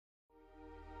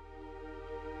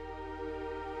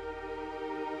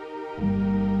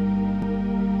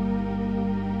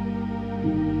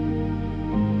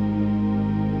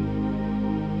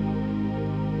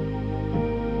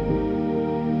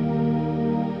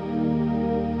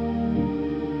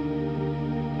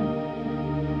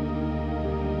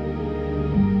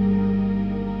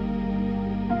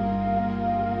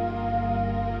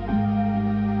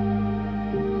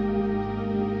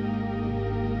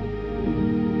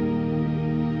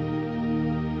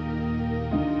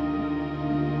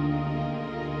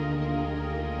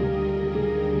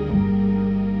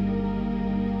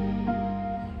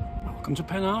Welcome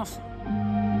to Penarth.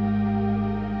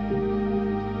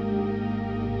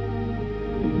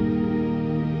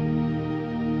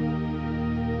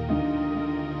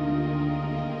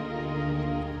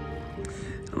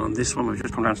 And on this one we've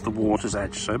just come down to the water's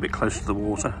edge, so a bit close to the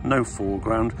water, no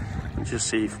foreground, and just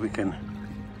see if we can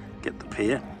get the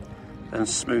pier and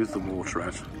smooth the water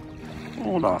out.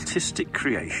 All artistic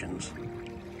creations.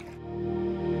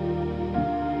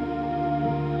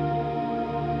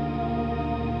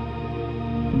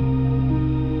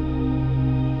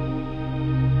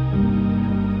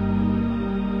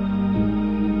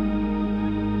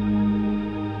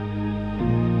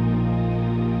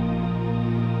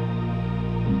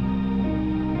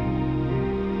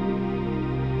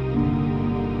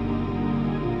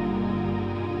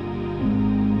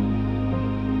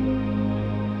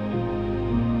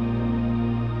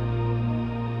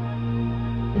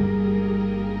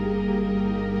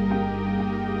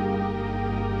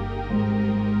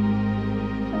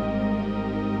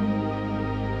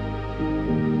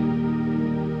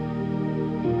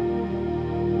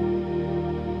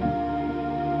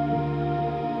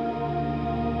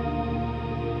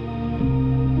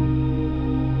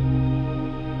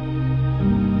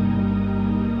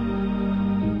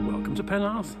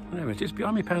 Penarth, there it is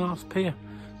behind me, Penarth Pier.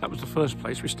 That was the first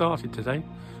place we started today,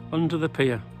 under the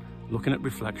pier, looking at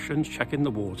reflections, checking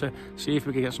the water, see if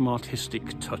we could get some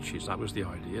artistic touches. That was the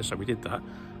idea, so we did that.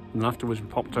 And afterwards we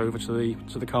popped over to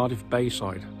the Cardiff Bay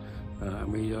side,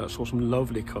 and we saw some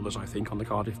lovely colours, I think, on the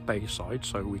Cardiff Bay side.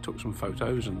 So we took some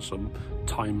photos and some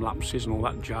time lapses and all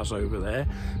that jazz over there.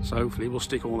 So hopefully we'll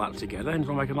stick all that together and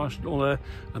it'll make a nice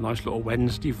little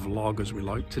Wednesday vlog, as we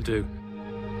like to do.